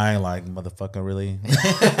the eye, like, motherfucker, really?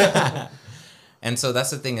 And so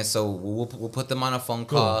that's the thing is, so we'll put them on a phone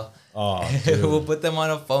call. Oh, we'll put them on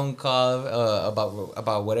a phone call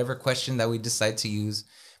about whatever question that we decide to use.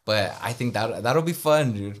 But I think that'll be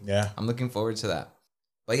fun, dude. Yeah, I'm looking forward to that.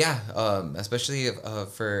 But yeah, especially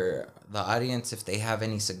for the audience, if they have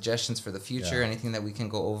any suggestions for the future, anything that we can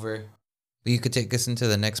go over. But you could take us into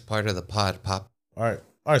the next part of the pod, Pop. All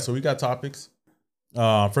right. So we got topics.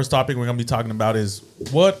 First topic we're gonna be talking about is,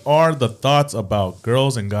 what are the thoughts about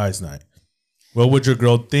girls and guys night? What would your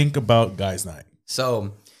girl think about guys night?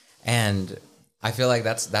 So, and I feel like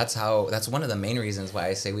that's one of the main reasons why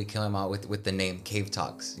I say we came out with the name Cave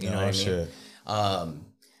Talks. You know what I mean? Shit.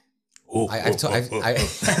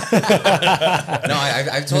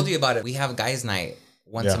 I've told you about it. We have guys night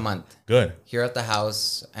once a month. Good. Here at the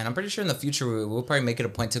house. And I'm pretty sure in the future we'll probably make it a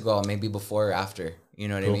point to go out maybe before or after. You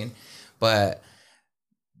know what I mean? But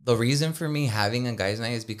the reason for me having a guys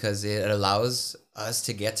night is because it allows us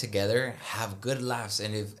to get together, have good laughs,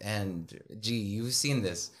 and you've seen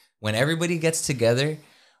this. When everybody gets together,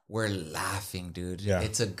 we're laughing, dude. Yeah.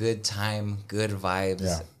 It's a good time, good vibes,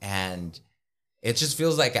 Yeah. and it just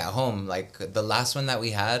feels like at home. Like the last one that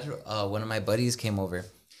we had, one of my buddies came over.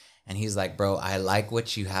 And he's like, bro, I like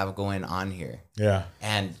what you have going on here. Yeah.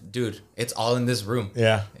 And dude, it's all in this room.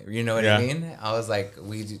 Yeah. You know what I mean? I was like,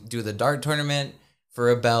 we do the dart tournament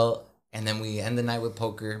for a belt, and then we end the night with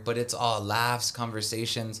poker, but it's all laughs,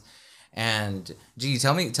 conversations. And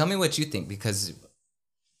tell me what you think, because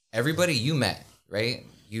everybody you met, right?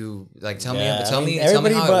 You like tell me how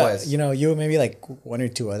it was. You maybe like one or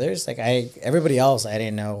two others. Like everybody else, I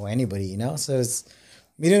didn't know anybody, So it's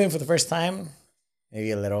meeting them for the first time.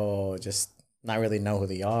 maybe a little just not really know who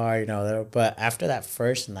they are, you know. But after that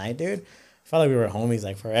first night, dude, I felt like we were homies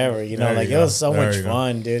like forever, you know. There Like you it go. was so There much you go.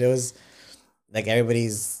 fun, dude. It was like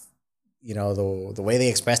everybody's, you know, the way they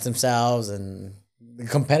express themselves and the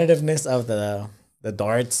competitiveness of the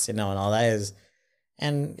darts, you know, and all that is,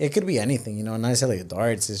 and it could be anything, you know, not necessarily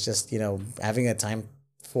darts. It's just, you know, having a time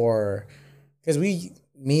for, because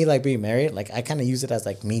me like being married, like I kind of use it as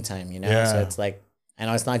like me time, you know. So Yeah. it's like, I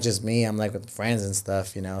know it's not just me. I'm like with friends and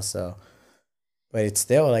stuff, you know. So, but it's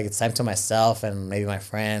still like it's time to myself and maybe my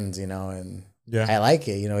friends, you know, and Yeah. I like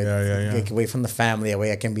it, you know. Yeah. Get away from the family,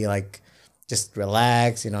 away I can be like just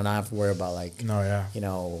relax, you know, not have to worry about like, No, yeah. you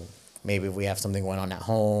know, maybe if we have something going on at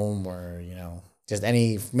home or you know, just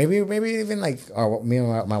any maybe even like me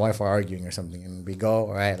and my wife are arguing or something, and we go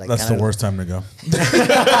all right, like That's the kinda- worst time to go.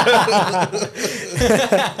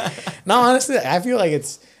 No, honestly, I feel like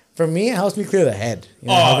it's for me. It helps me clear the head. You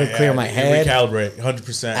know, help me clear my you head. Recalibrate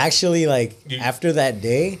 100%. Actually, like after that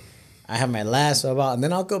day, I have my last about, and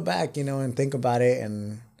then I'll go back, you know, and think about it.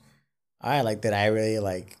 And all right, like did I really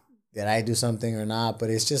like did I do something or not? But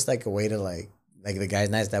it's just like a way to like the guys'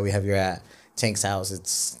 nights that we have here at Tank's house.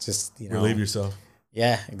 It's just you know, Relieve yourself.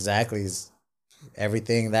 yeah, exactly. It's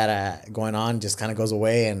everything that going on just kind of goes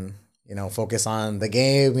away, and you know, focus on the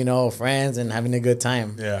game, you know, friends, and having a good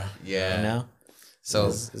time. Yeah. Yeah. You know, So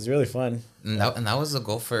it's really fun. and that was the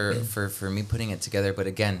goal for me putting it together. But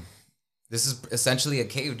again, this is essentially a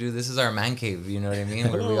cave, dude. This is our man cave. You know what I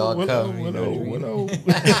mean? Where we all come. You know what I mean?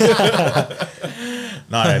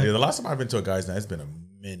 Nah, yeah, dude. The last time I've been to a guy's night, it's been a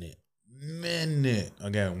minute.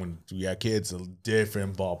 Again, when we had kids, a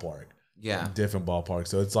different ballpark. Yeah. Different ballpark.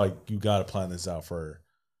 So it's like you got to plan this out for.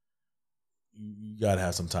 You got to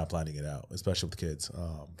have some time planning it out, especially with the kids.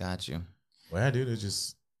 Got you. Well, yeah, dude, it's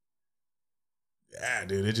just. Yeah,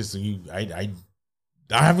 dude, it just I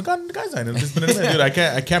haven't gotten to guys' night. It's just been a minute, dude. I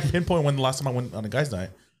can't pinpoint when the last time I went on a guys' night.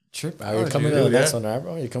 Trip. Are you coming dude, to the next yeah. one, right,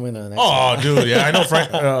 bro? You coming to the next Oh, one? dude, yeah, I know.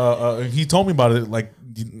 Frank, he told me about it. Like,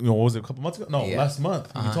 you know, what was it, a couple months ago? No, Yeah. last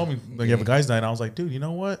month. Uh-huh. He told me like you have a guys' night. And I was like, dude, you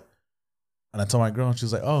know what? And I told my girl, and she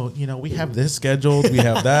was like, oh, you know, we have this scheduled. We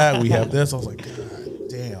have that. We have this. I was like, God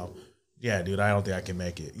damn. Yeah, dude, I don't think I can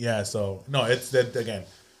make it. Yeah, so no, it's that again.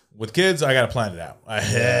 With kids, I gotta plan it out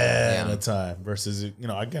ahead Yeah. of time. Versus, you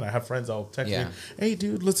know, again, I have friends. I'll text Yeah. me, "Hey,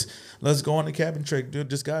 dude, let's go on the cabin trip, dude.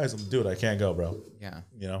 Just guys, dude, I can't go, bro. Yeah.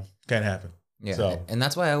 You know, can't happen." Yeah, So and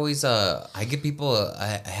that's why I always I give people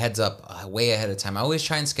a heads up way ahead of time. I always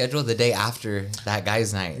try and schedule the day after that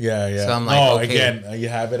guy's night. yeah. So I'm like, no, okay, again, you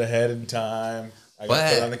have it ahead in time. I got to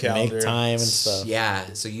put it on the calendar. Make time and stuff. yeah.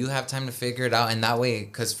 So you have time to figure it out, and that way,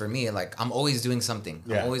 because for me, like I'm always doing something.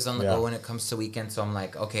 Yeah, I'm always on the yeah. go when it comes to weekends. So I'm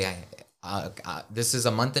like, okay, this is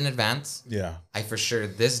a month in advance. Yeah. I for sure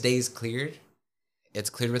this day's cleared.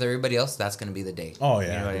 It's cleared with everybody else. That's gonna be the day. Oh,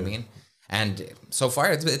 yeah, you know what I dude. mean. And so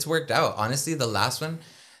far, it's worked out. Honestly, the last one,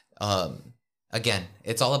 again,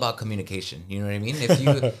 it's all about communication. You know what I mean? If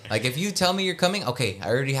you if you tell me you're coming, okay, I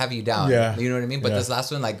already have you down. Yeah. You know what I mean? But Yeah. this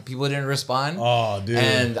last one, like people didn't respond. Oh, dude.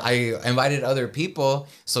 And I invited other people.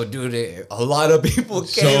 So, dude, a lot of people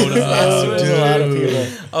came. Showed this last up, one. There's a lot of dude. people.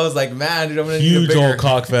 I was like, man, dude, I'm gonna need Huge a bigger old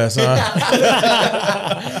cockfest, huh?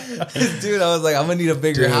 dude. I was like, I'm gonna need a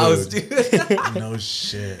bigger Dude. house, dude. No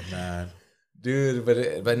shit, man. Dude,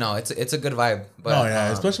 but no, it's a good vibe. But Oh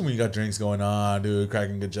yeah, especially when you got drinks going on, dude,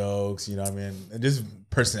 cracking good jokes, you know what I mean? And just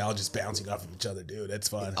personality just bouncing off of each other, dude. That's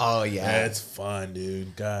fun. Oh, yeah. It's fun,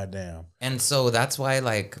 dude. God damn. and so that's why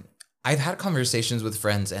like I've had conversations with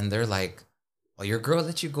friends and they're like, "Oh, your girl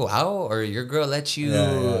let you go out, or your girl let you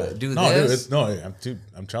do no, dude, this?"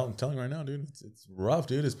 I'm telling you right now, dude. It's rough,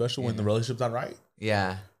 dude, especially when the relationship's not right.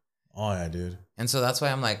 Yeah. Oh yeah, dude. And so that's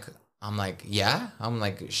why I'm like, yeah. I'm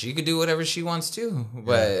like, she could do whatever she wants to.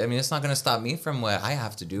 But I mean, it's not going to stop me from what I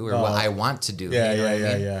have to do or No. what I want to do. Yeah, you know what I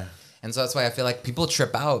mean? yeah. And so that's why I feel like people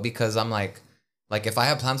trip out because I'm like if I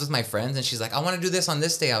have plans with my friends and she's like, I want to do this on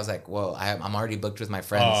this day. I was like, well, I'm already booked with my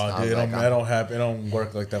friends. I Oh, was dude, like, it don't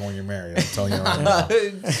work like that when you're married. I'm telling you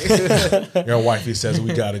right now. Your wifey says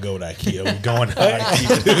we gotta go to IKEA. We going to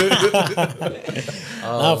IKEA.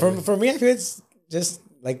 No, for me, I feel it's just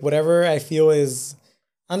like whatever I feel is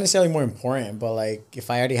not necessarily more important, but like if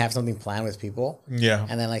I already have something planned with people, Yeah.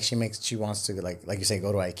 and then like she wants to like you say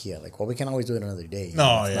go to IKEA, like well we can always do it another day. you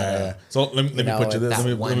No, know? It's not yeah. a- So let me know, put you this. that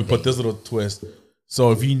Let one me put day. this little twist.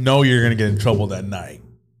 So if you know you're gonna get in trouble that night,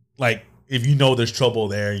 like if you know there's trouble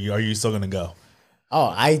there, are you still gonna go? Oh,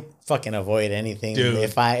 I fucking avoid anything. Dude.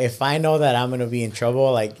 If I know that I'm gonna be in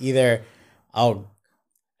trouble, like either I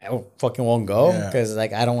fucking won't go Yeah. because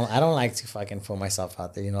like I don't like to fucking put myself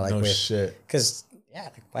out there, you know, like No with shit. because yeah,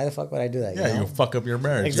 like, why the fuck would I do that? Yeah, you know? you'll fuck up your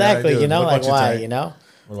marriage. Exactly. Yeah, You know, what like about why? Tay? You know.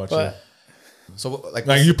 What about But you? So like,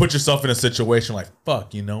 Like you put yourself in a situation like,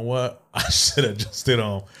 fuck, you know what? I should have just stayed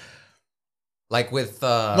home. like with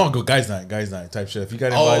No, go guys' night type shit. If you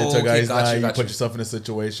got invited to a guys' night, you got put you. yourself in a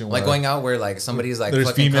situation like where going out where like somebody's like there's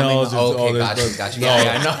fucking females, coming. there's all Okay, this- got you. no.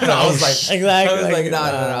 Yeah, no. I was like, exactly. I was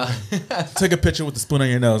like, no. take a picture with the spoon on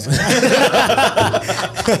your nose.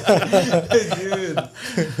 Dude.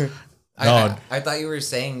 No. I thought you were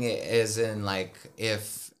saying it as in like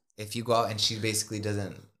if you go out and she basically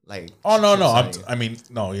doesn't like. Oh no, no. shoots on you. I mean,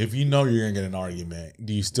 no. If you know you're gonna get an argument,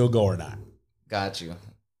 do you still go or not? Got you.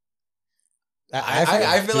 I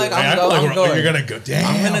I feel like I I'm feel like going. you're gonna go. Damn,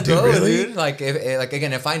 I'm gonna dude, go, really? dude. Like like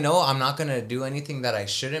again, if I know I'm not gonna do anything that I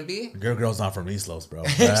shouldn't be. Girl's not from East Los, bro.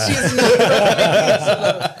 She's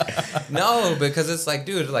not. No, because it's like,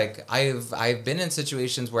 dude, like I've been in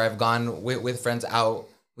situations where I've gone with friends out.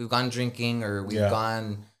 We've gone drinking or we've Yeah.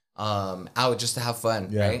 gone out just to have fun,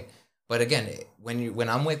 Yeah. right? But again, when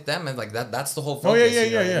I'm with them, and like that's the whole focus. Oh yeah,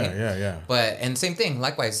 you know what I mean? yeah. But and same thing,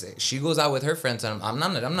 likewise, she goes out with her friends, and I'm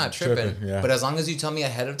not tripping. yeah. But as long as you tell me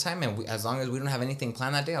ahead of time, and as long as we don't have anything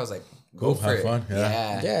planned that day, I was like, go Cool, for have it. fun,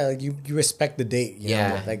 yeah. yeah, like you respect the date. You Yeah.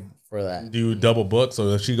 know, like for that. Do you double book? So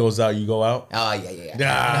if she goes out, you go out. Oh yeah.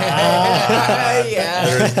 Ah, Yeah.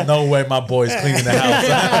 There's no way my boy's cleaning the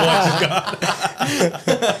house.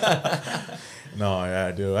 No,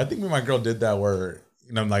 yeah, dude. I think me and my girl did that where,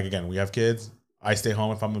 you know, like again, we have kids. I stay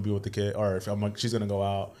home if I'm gonna be with the kid, or if I'm like she's gonna go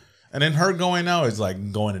out, and then her going out is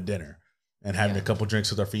like going to dinner and having a couple drinks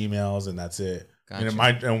with our females, and that's it.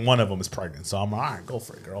 Gotcha. And one of them is pregnant, so I'm like, all right, go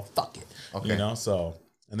for it, girl. Fuck it. Okay. You know. So,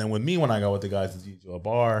 and then with me, when I go with the guys, it's usually a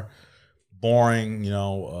bar, boring,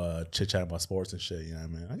 chit chat about sports and shit. You know what I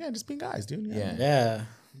mean? Again, just being guys, dude. You know what I Yeah. mean? Yeah.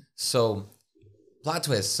 So, plot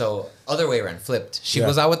twist. So, other way around, flipped. She Yeah.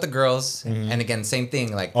 goes out with the girls, and again, same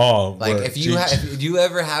thing. Like, Oh, like word. if you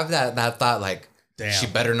ever have that thought, like, Damn. she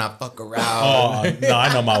better not fuck around. Oh no,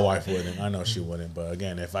 I know my wife wouldn't. I know she wouldn't. But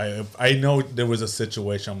again, if I know there was a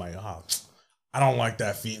situation, I'm like, oh, I don't like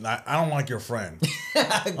that feeling. I don't like your friend.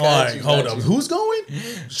 I'm like, hold up, who's going?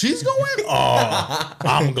 She's going? Oh,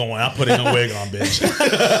 I'm going. I'm putting a wig on, bitch.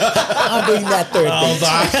 I'm doing that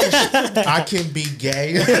third thing. I can be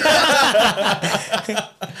gay.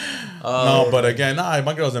 No, but again,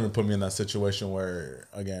 my girl's never put me in that situation where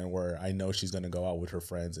I know she's gonna go out with her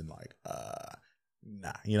friends and like,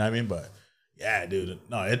 nah, you know what I mean? But yeah, dude,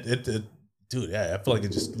 no, dude, yeah, I feel like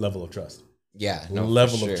it's just level of trust, Yeah, no,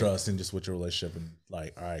 level for of sure. trust, and just with your relationship, and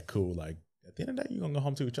like, all right, cool, like at the end of the day, you're gonna go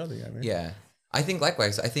home to each other, you know what I mean? Yeah. I think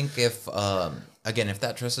likewise. I think if again, if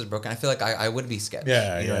that trust is broken, I feel like I would be sketched.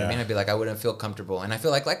 Yeah, you know what I yeah. mean. I'd be like, I wouldn't feel comfortable, and I feel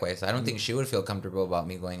like likewise. I don't think she would feel comfortable about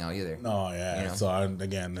me going out either. No, yeah. You know? So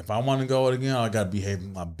again, if I want to go out again, I gotta behave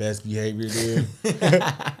my best behavior, dude.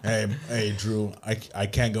 hey, Drew, I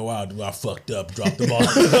can't go out. Dude. I fucked up. Dropped the ball.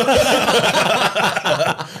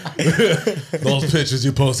 Those pictures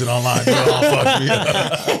you posted online, dude, all fucked me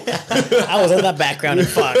up. I was in that background and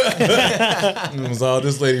fuck. So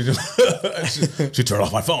this lady, she turned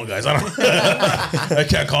off my phone, guys. I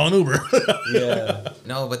can't call an Uber. Yeah.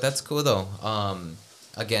 No, but that's cool though.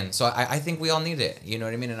 Again, so I think we all need it. You know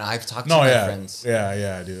what I mean? And I've talked to No, my yeah, friends.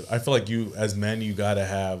 yeah, dude. I feel like you, as men, you gotta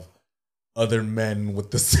have other men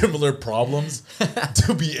with the similar problems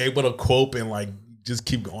to be able to cope and like just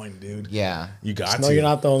keep going, dude. Yeah. You got No, to. you're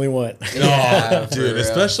not the only one. No, Yeah, for dude. real.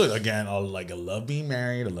 Especially again, I love being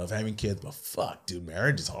married. I love having kids, but fuck, dude,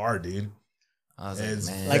 marriage is hard, dude. I was It's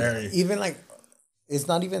like, man. Like Very. even like, it's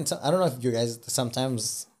not even. I don't know if you guys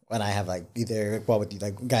sometimes when I have like either go out with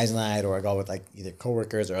like guys' night or I go with like either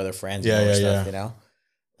coworkers or other friends, Yeah, or yeah, stuff, yeah. you know.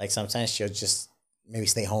 Like sometimes she'll just maybe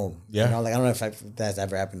stay home. Yeah. You know, like I don't know if that's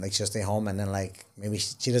ever happened. Like she'll stay home and then like maybe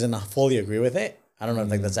she doesn't fully agree with it. I don't know if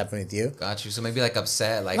like that's happened with you. Got you. So maybe like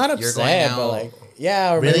upset, like Not you're upset, going out, but like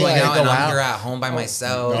yeah, or Really? maybe going like out, and go I'm out? here at home by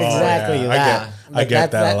myself. No. exactly yeah. that. I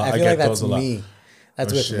get that a lot. I I feel get like that's those a lot. me.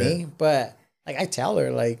 That's Oh, with shit. me. But like I tell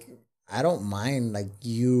her like I don't mind like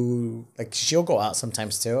you like she'll go out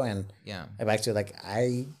sometimes too and Yeah. I've actually like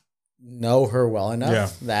I know her well enough Yeah.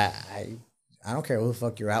 that I don't care who the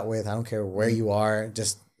fuck you're out with. I don't care where you are.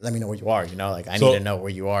 Just let me know where you are. You know, like I So- need to know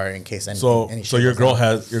where you are in case anything. So, any so shit your goes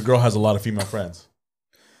girl down. has a lot of female friends,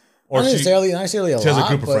 Not she- necessarily a she has a lot,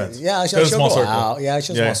 group of but friends. Yeah, She has a she'll small go circle. out. Yeah,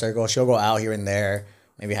 she'll Yeah. small circle. She'll go out here and there,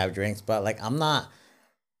 maybe have drinks. But like, I'm not.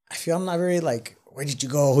 I feel I'm not very like. Where did you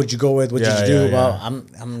go? Who'd you go with? What Yeah, did you do? yeah, Well, yeah.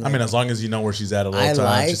 I'm. I mean, as long as you know where she's at at all I times, she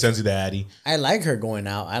like- sends you the addy. I like her going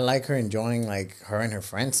out. I like her enjoying like her and her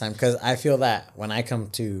friends time because I feel that when I come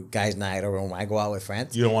to guys' night or when I go out with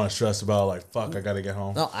friends, You don't want to stress about like, fuck, I gotta get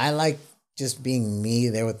home. no, I like just being me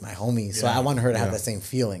there with my homies. So I want her to have that same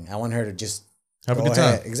feeling. I want her to just have a go good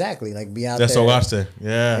time. ahead. Exactly. Like be out That's there. That's so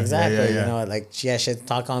Yeah. Exactly. Yeah. You know, like she has shit to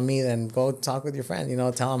talk on me, then go talk with your friend. You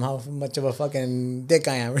know, tell them how much of a fucking dick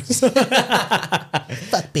I am.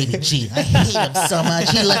 Fuck Baby G. I hate him so much.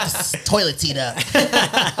 He left the toilet seat up.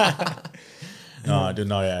 No, dude,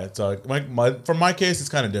 no, yeah. It's for my case, it's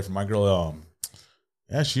kind of different. My girl,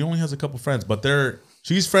 yeah, she only has a couple friends, but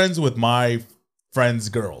she's friends with my friends'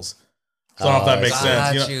 girls. So I don't know if that makes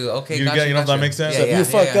sense. You. Okay, you know if that makes sense? So if you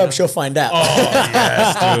fuck up, she'll find out. Oh,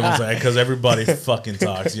 yes, dude. Because everybody fucking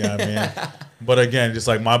talks, you know what I mean? But again, just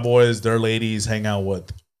like my boys, their ladies hang out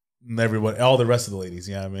with everyone, all the rest of the ladies,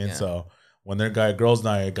 you know what I mean? Yeah. So when their girls'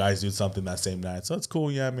 night, guys do something that same night. So it's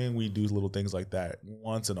cool, yeah. I mean, we do little things like that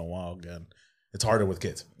once in a while. Again, it's harder with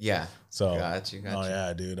kids. Yeah. So, got you. Oh,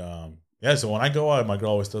 yeah, dude. Yeah, so when I go out, my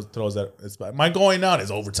girl always throws that. My going out is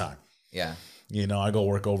overtime. Yeah. You know, I go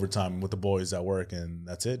work overtime with the boys at work, and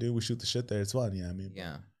that's it, dude. We shoot the shit there. It's fun, yeah. I mean,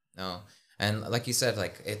 yeah, no, and like you said,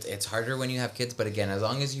 like it's harder when you have kids, but again, as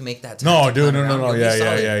long as you make that time. No, dude, no,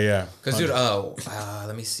 yeah. Because, dude,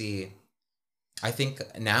 let me see. I think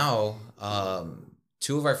now,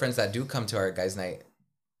 2 of our friends that do come to our guys' night,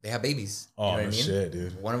 they have babies. Oh, you know what I mean? Shit,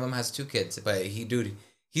 dude. One of them has 2 kids, but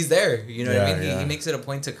he's there. You know what I mean? He makes it a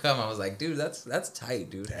point to come. I was like, dude, that's tight,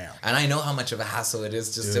 dude. Damn. And I know how much of a hassle it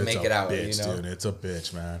is just to make it out. Bitch, you know, dude, it's a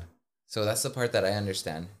bitch, man. So that's the part that I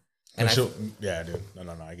understand. And yeah, dude.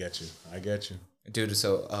 No. I get you, dude.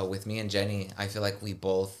 So with me and Jenny, I feel like we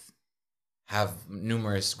both have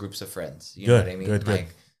numerous groups of friends. You know what I mean? Good.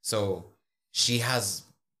 So she has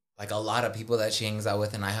like a lot of people that she hangs out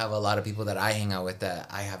with, and I have a lot of people that I hang out with that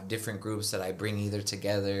I have different groups that I bring either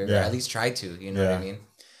together or at least try to. You know what I mean?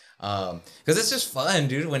 Because it's just fun,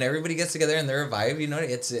 dude. When everybody gets together and they're a vibe, you know,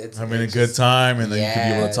 it's having a good time, and then you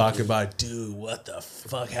can be able to talk about, dude, what the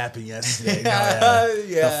fuck happened yesterday?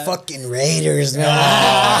 The fucking Raiders, man.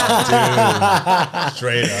 Dude,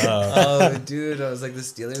 straight up. Oh, dude, I was like, the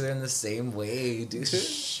Steelers are in the same way, dude.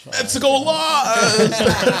 Let's go live.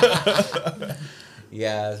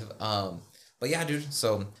 Yeah, but yeah, dude.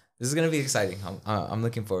 So this is gonna be exciting. I'm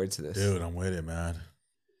looking forward to this, dude. I'm with it, man.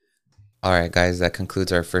 All right, guys, that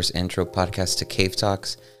concludes our first intro podcast to Cave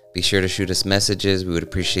Talks. Be sure to shoot us messages. We would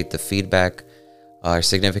appreciate the feedback. Our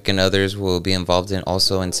significant others will be involved in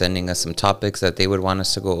sending us some topics that they would want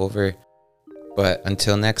us to go over. But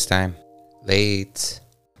until next time, late.